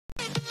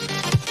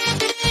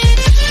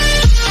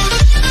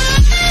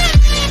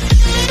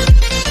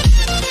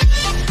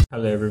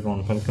Hello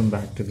everyone, welcome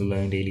back to the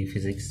Learn Daily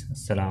Physics.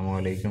 Assalamu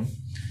alaikum.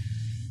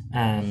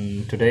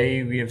 And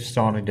today we have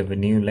started a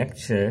new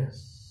lecture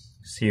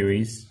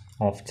series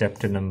of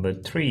chapter number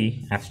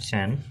 3,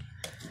 F10.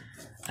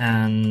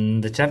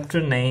 And the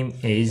chapter name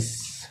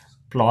is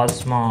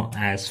Plasma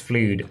as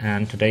Fluid.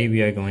 And today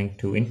we are going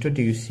to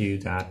introduce you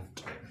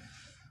that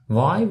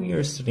why we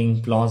are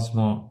studying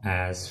plasma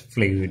as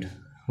fluid.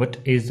 What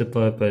is the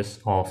purpose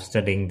of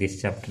studying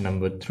this chapter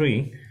number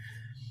 3?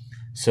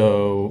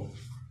 So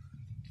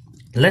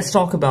let's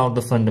talk about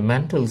the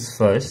fundamentals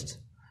first.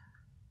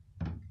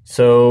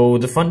 So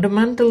the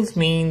fundamentals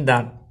mean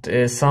that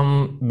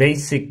some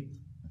basic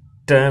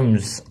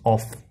terms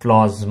of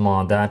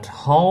plasma, that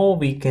how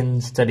we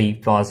can study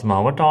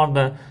plasma. What are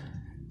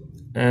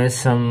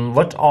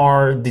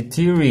the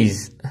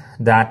theories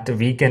that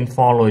we can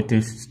follow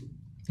to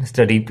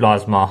study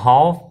plasma?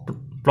 How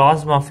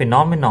plasma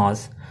phenomena,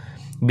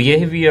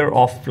 behavior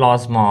of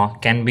plasma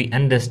can be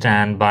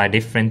understood by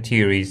different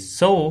theories.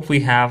 So we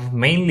have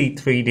mainly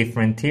 3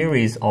 different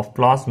theories of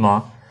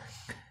plasma.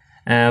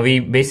 We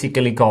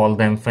basically call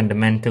them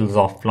fundamentals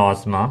of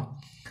plasma.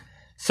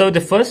 So the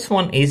first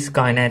one is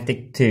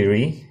kinetic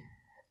theory,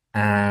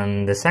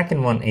 and the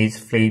second one is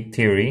fluid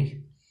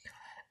theory,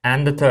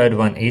 and the third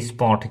one is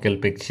particle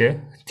picture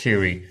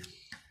theory.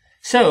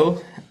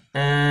 So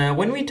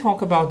when we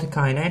talk about the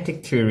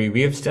kinetic theory,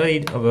 we have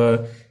studied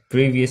our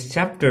previous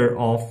chapter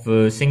of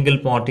single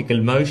particle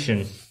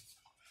motion.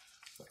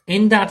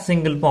 In that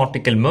single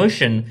particle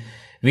motion,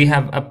 we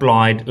have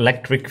applied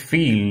electric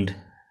field,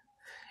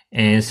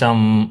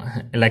 some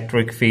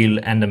electric field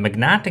and the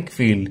magnetic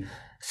field,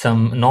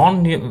 some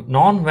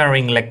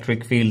non-varying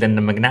electric field and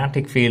the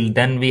magnetic field.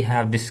 Then we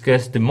have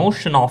discussed the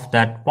motion of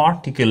that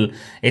particle,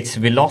 its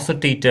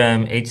velocity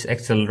term, its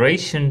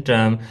acceleration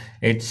term,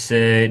 its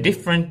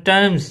different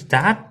terms.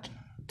 That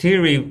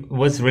theory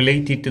was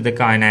related to the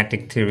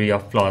kinetic theory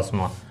of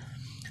plasma.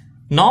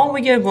 Now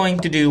we are going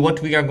to do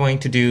we are going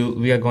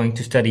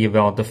to study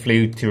about the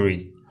fluid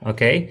theory.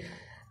 Okay,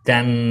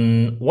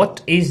 then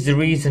what is the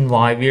reason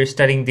why we are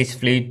studying this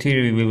fluid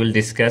theory, we will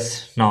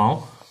discuss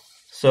now.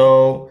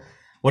 So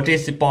what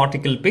is the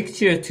particle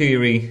picture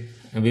theory,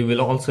 we will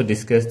also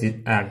discuss this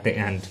at the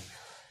end.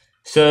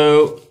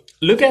 So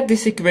look at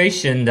this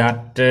equation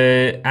that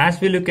as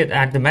we look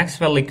at the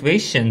Maxwell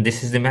equation,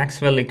 this is the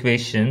Maxwell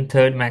equation,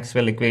 third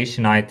Maxwell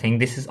equation, I think.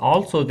 This is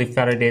also the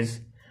Faraday's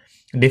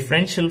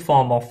differential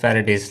form of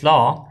Faraday's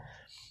law.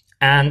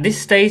 And this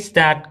states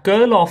that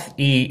curl of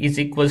E is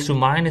equals to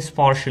minus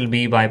partial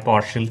B by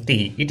partial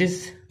T.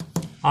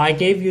 I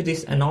gave you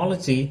this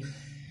analogy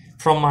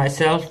from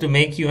myself to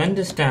make you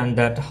understand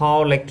that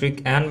how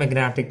electric and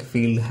magnetic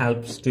field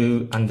helps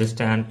to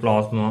understand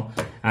plasma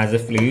as a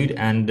fluid,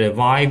 and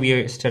why we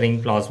are studying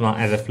plasma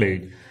as a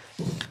fluid.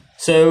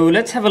 So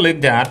let's have a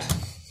look at,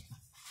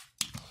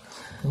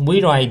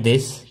 we write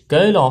this,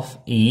 curl of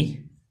E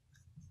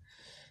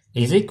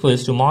is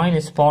equals to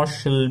minus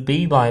partial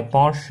B by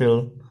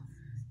partial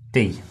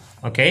T.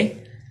 Okay,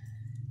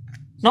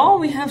 now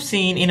we have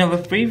seen in our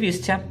previous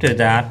chapter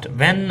that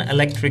when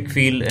electric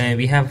field,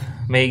 we have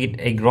made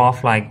a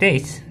graph like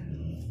this,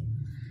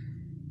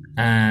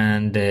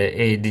 and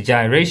the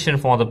gyration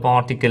for the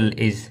particle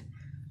is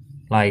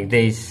like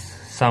this,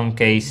 some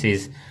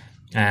cases,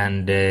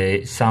 and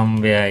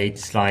somewhere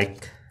it's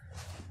like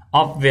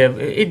up where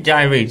it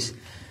gyrates.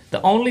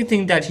 The only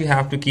thing that you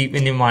have to keep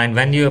in your mind,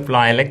 when you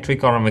apply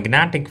electric or a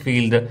magnetic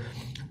field,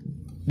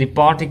 the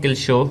particles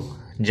show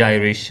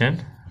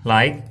gyration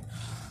like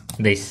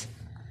this.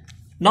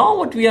 Now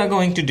what we are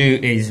going to do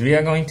is,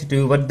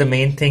 what the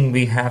main thing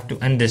we have to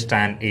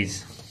understand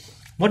is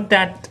what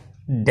that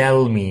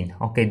del mean.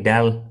 Okay,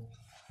 del,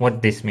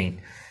 what this mean?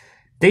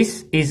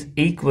 This is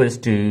equals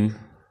to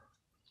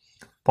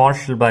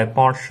partial by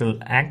partial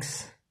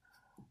x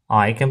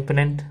I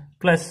component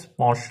plus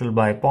partial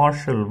by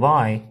partial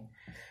y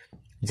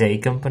j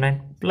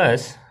component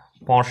plus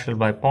partial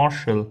by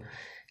partial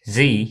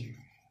z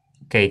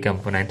k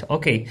component.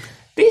 Okay,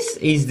 this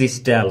is this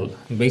del.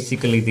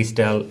 Basically this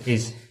del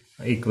is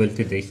equal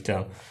to this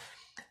del.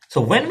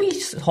 So when we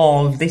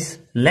solve this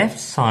left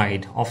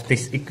side of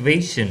this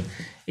equation,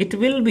 it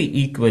will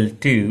be equal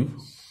to,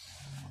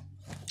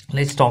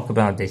 let's talk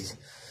about this,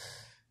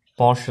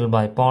 partial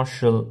by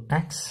partial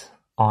x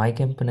I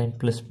component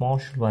plus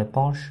partial by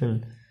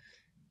partial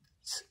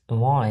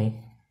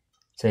y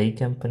j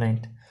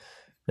component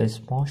plus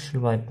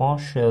partial by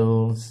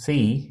partial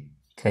z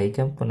k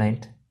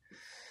component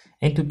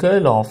into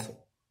curl of,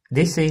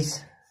 this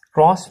is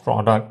cross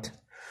product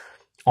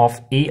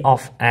of E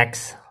of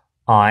x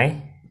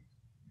I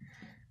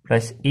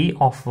plus E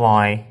of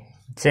y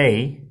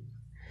j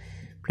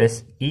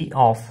plus E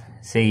of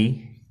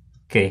z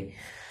k.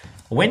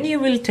 When you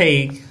will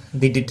take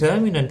the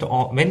determinant,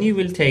 or when you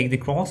will take the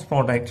cross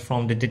product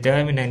from the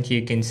determinant,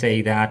 you can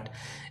say that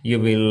you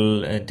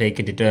will take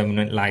a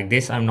determinant like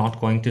this. I'm not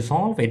going to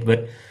solve it,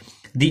 but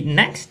the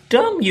next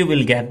term you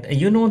will get,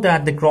 you know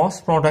that the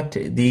cross product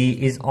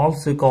is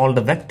also called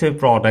the vector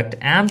product,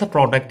 and the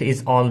product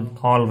is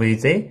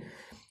always a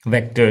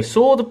vector.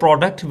 So the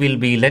product will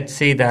be, let's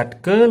say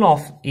that curl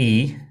of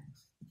E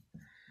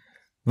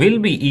will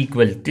be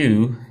equal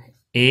to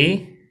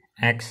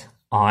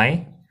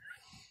AXI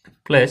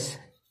plus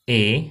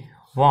AYJ,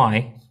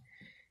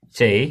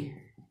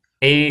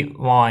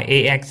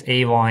 AX,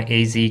 AY,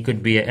 AZ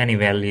could be any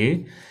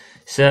value.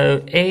 So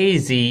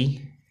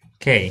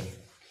AZK.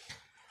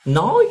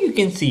 Now you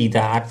can see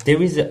that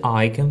there is an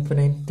I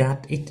component,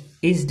 that it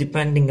is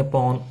depending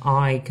upon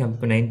I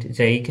component,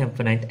 J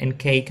component and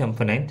K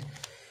component.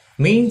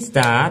 Means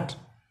that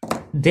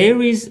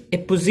there is a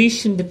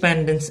position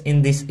dependence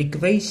in this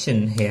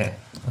equation here.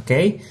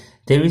 Okay,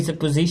 there is a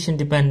position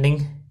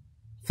depending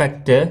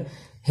factor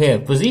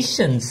here.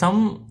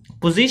 Some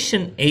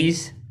position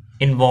is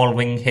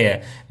involving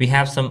here. We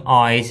have some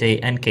I, J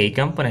and K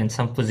components,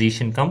 some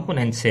position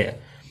components here.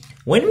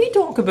 When we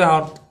talk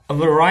about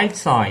our right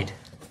side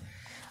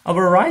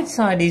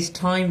is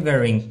time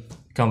varying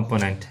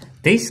component.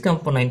 This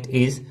component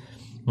is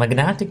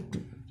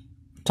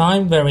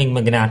time varying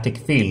magnetic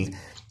field.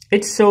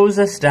 It shows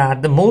us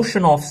that the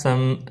motion of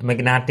some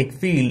magnetic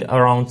field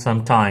around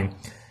some time.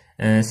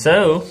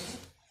 So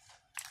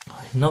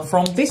now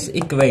from this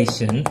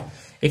equation,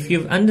 if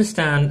you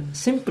understand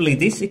simply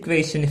this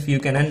equation, if you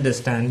can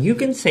understand, you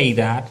can say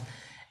that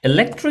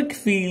electric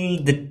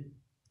field,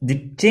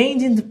 the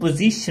change in the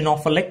position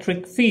of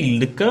electric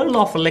field, the curl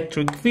of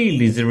electric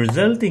field is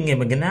resulting in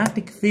a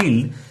magnetic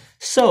field.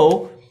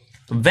 So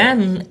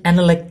when an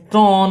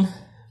electron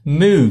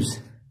moves,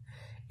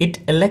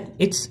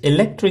 its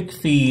electric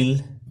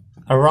field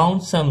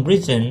around some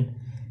region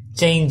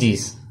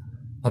changes.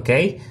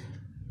 Okay,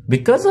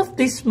 because of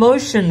this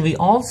motion, we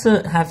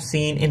also have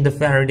seen in the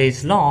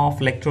Faraday's law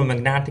of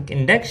electromagnetic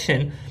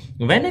induction,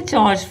 when a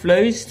charge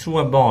flows through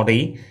a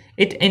body,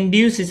 it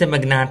induces a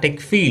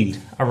magnetic field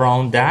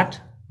around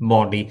that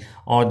body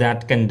or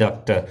that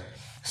conductor.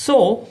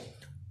 So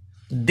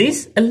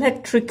this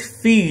electric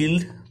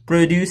field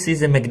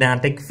produces a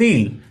magnetic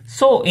field.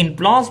 So in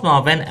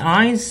plasma, when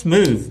ions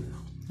move,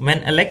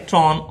 when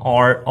electron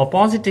or a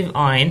positive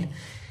ion,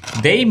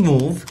 they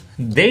move,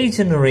 they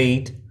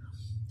generate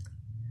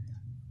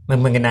a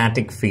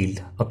magnetic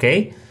field.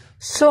 Okay,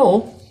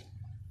 so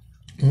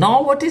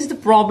now what is the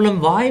problem?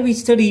 Why we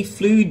study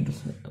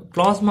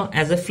plasma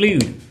as a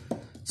fluid?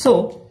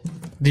 So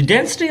the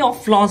density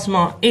of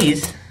plasma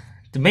is,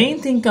 the main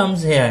thing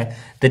comes here,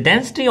 the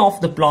density of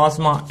the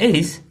plasma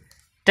is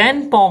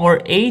 10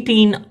 power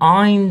 18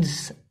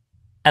 ions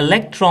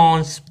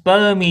electrons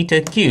per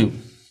meter cube.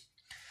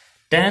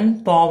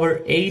 10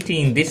 power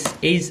 18, this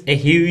is a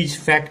huge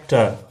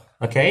factor.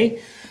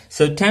 Okay,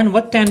 so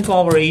what 10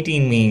 power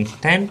 18 means?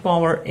 10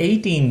 power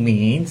 18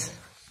 means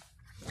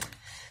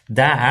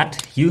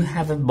that you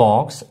have a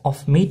box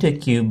of meter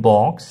cube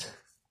box.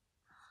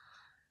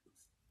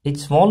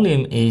 Its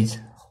volume is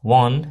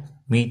 1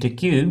 meter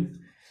cube.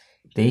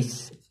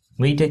 This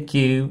meter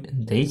cube,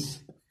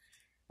 this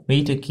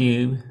meter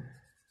cube,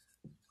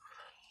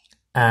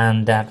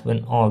 and that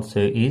one also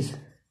is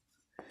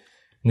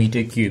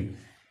meter cube.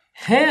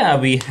 Here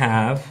we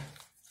have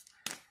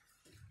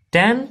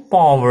 10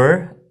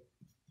 power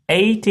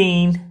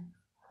 18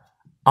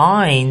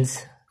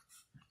 ions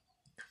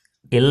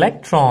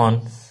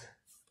electrons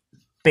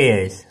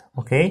pairs.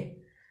 Okay,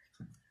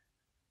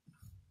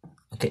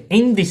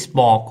 in this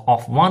box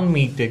of 1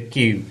 meter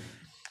cube.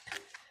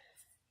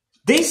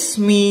 This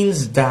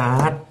means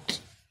that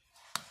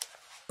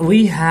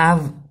we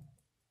have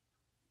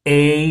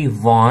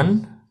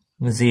A1,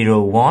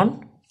 0,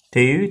 1,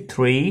 2,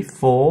 3,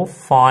 4,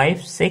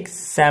 5, 6,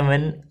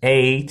 7,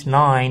 8,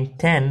 9,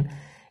 10,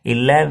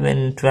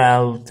 11,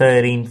 12,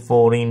 13,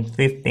 14,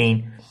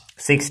 15,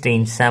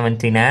 16,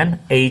 17 and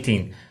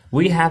 18.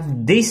 We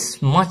have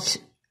this much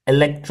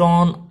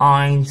electron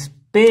ions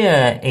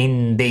pair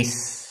in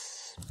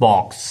this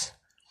box.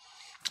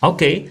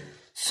 Okay,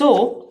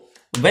 so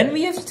when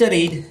we have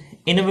studied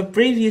in our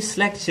previous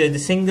lecture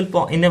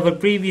in our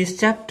previous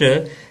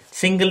chapter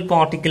single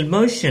particle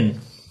motion,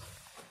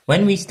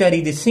 when we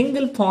study the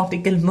single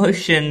particle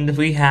motion,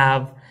 we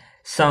have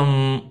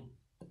some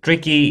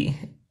tricky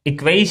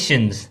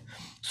equations.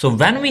 So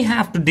when we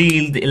have to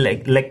deal the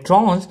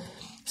electrons,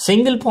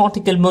 single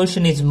particle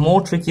motion is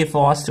more tricky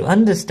for us to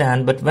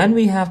understand. But when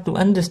we have to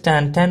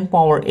understand 10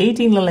 power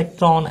 18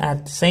 electron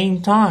at the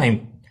same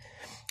time,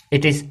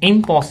 it is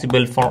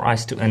impossible for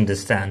us to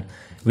understand.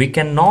 We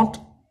cannot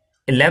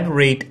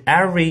elaborate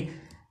every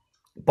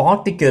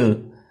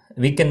particle.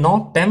 We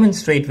cannot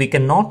demonstrate, we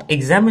cannot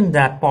examine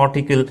that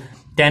particle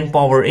 10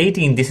 power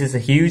 18. This is a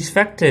huge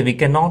factor. We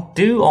cannot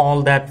do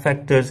all that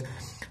factors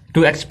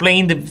to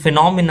explain the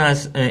phenomena,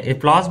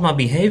 plasma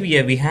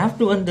behavior. We have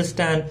to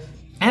understand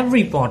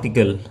every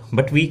particle,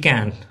 but we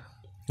can't.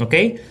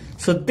 Okay,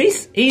 so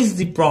this is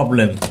the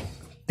problem.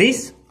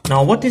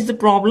 Now what is the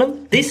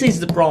problem? This is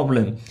the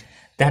problem,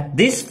 that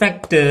this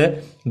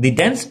factor, the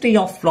density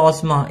of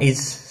plasma is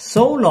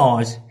so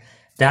large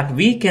that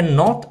we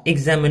cannot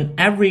examine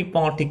every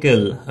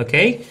particle.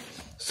 Okay,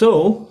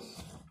 so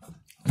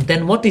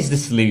then what is the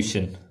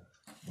solution?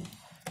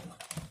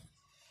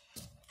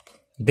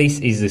 this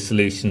is the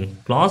solution.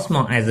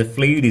 Plasma as a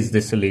fluid is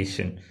the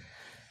solution.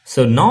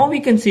 So now we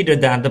consider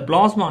that the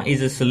plasma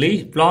is a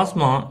solution,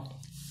 plasma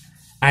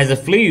as a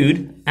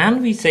fluid,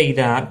 and we say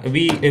that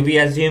we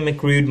assume a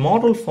crude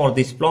model for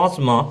this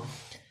plasma,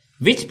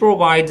 which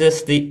provides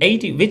us the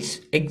 80,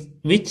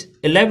 which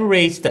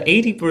elaborates the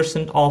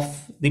 80%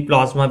 of the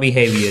plasma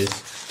behaviors.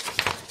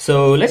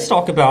 So let's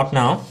talk about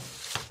now.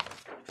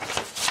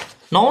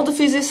 Now the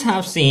physicists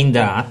have seen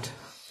that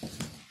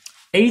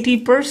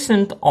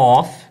 80%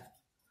 of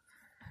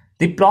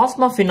the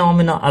plasma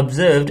phenomena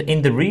observed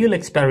in the real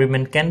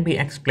experiment can be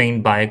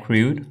explained by a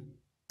crude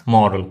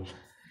model.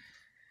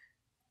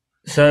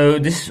 So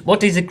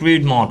what is a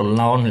crude model?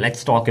 Now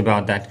let's talk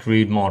about that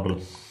crude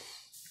model.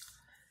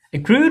 A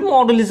crude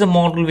model is a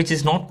model which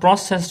is not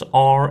processed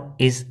or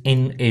is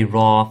in a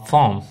raw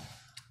form.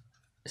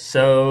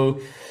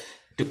 So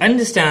to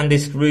understand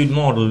this crude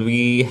model,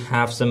 we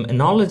have some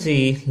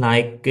analogy,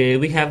 like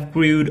we have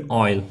crude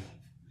oil.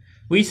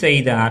 We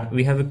say that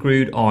we have a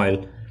crude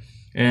oil.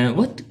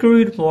 What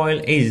crude oil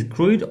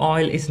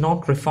is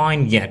not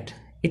refined yet.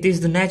 It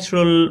is the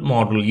natural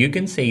model. You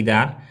can say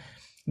that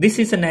this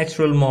is a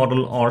natural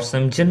model or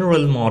some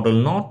general model,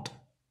 not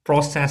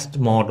processed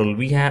model.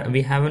 We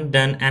haven't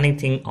done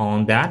anything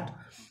on that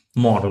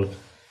model.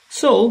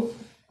 So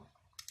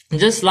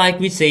just like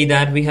we say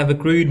that we have a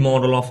crude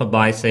model of a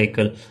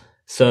bicycle.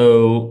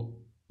 So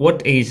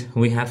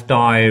we have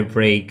tire,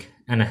 brake,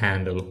 and a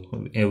handle.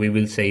 We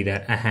will say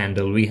that a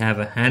handle. We have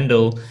a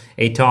handle,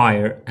 a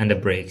tire, and a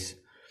brakes.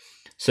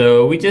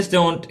 So we just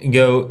don't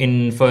go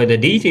in further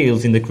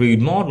details in the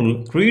crude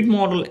model.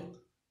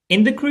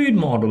 In the crude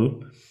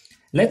model,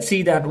 let's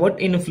see that what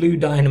in a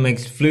fluid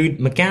dynamics, fluid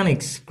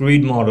mechanics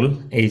crude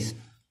model is.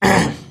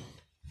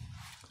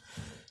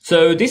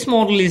 So this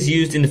model is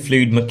used in the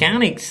fluid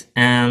mechanics,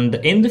 and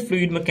in the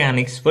fluid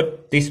mechanics,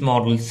 what this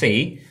model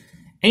say,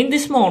 in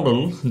this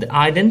model, the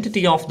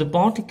identity of the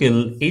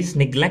particle is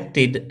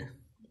neglected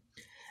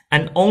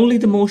and only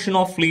the motion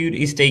of fluid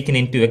is taken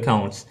into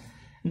account.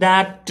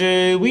 That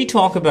we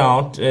talk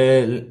about,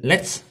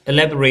 let's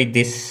elaborate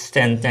this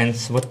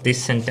sentence, what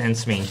this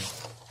sentence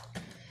means.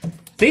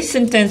 This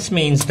sentence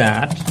means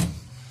that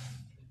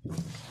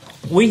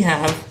we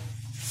have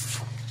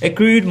a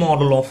crude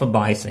model of a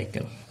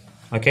bicycle.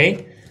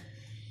 Okay,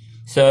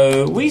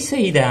 so we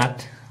say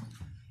that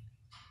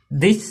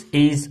this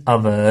is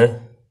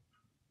our,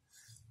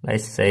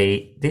 let's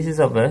say this is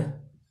our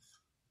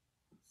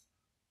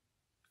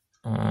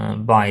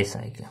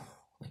bicycle.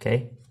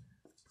 Okay,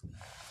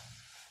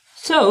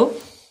 so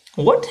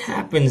what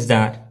happens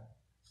that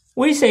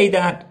we say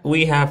that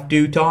we have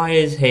two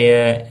tires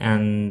here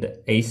and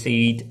a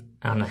seat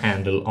and a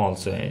handle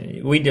also.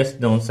 We just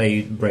don't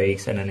say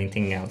brakes and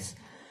anything else.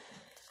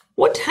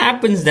 What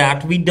happens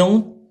that we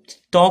don't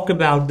talk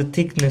about the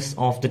thickness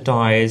of the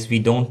tires, we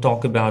don't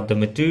talk about the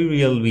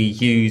material we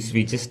use,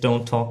 we just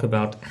don't talk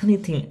about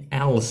anything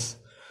else.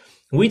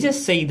 We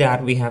just say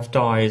that we have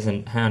tires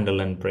and handle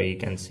and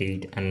brake and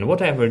seat and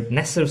whatever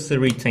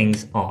necessary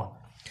things are.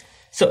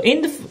 So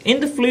in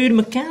the fluid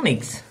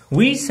mechanics,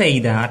 we say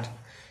that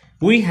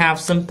we have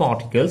some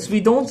particles.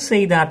 We don't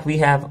say that we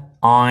have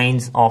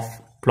ions of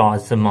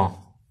plasma.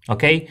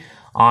 Okay,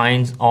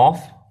 ions of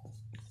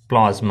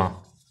plasma.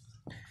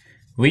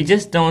 We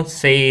just don't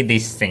say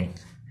this thing.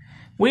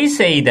 We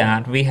say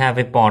that we have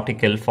a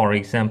particle, for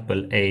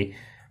example, a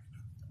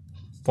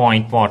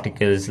point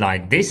particles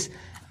like this,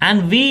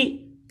 and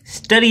we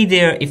study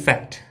their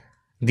effect.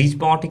 These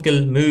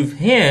particles move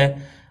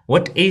here.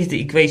 What is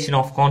the equation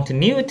of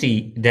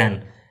continuity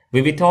then?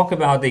 We will talk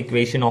about the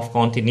equation of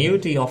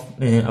continuity of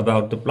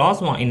about the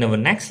plasma in our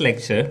next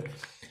lecture.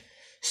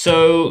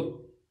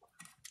 So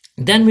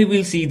then we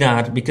will see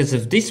that because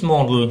of this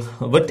model,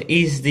 what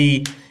is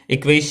the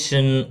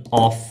equation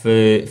of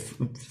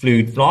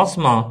fluid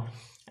plasma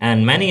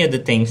and many other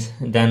things,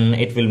 then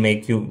it will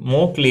make you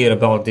more clear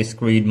about this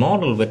crude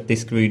model, what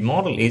this crude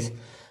model is.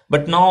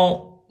 But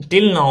now,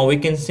 till now, we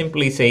can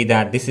simply say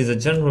that this is a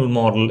general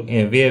model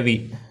where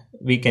we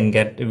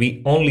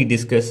only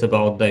discuss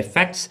about the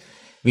effects.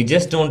 We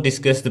just don't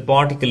discuss the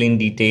particle in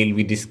detail.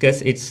 We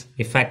discuss its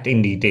effect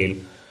in detail.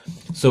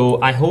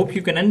 So I hope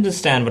you can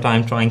understand what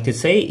I'm trying to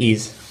say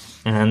is,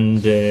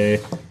 and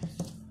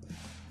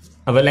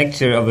our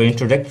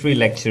introductory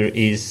lecture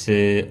is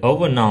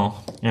over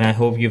now, and I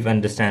hope you've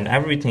understand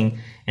everything.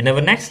 In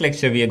our next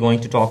lecture, we are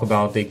going to talk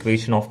about the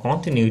equation of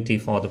continuity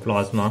for the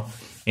plasma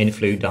in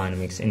fluid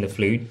dynamics, in the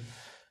fluid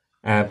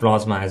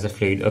plasma as a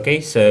fluid.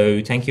 Okay,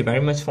 so thank you very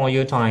much for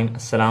your time.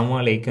 Assalamu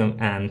alaikum,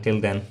 and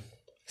till then,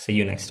 see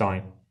you next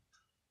time.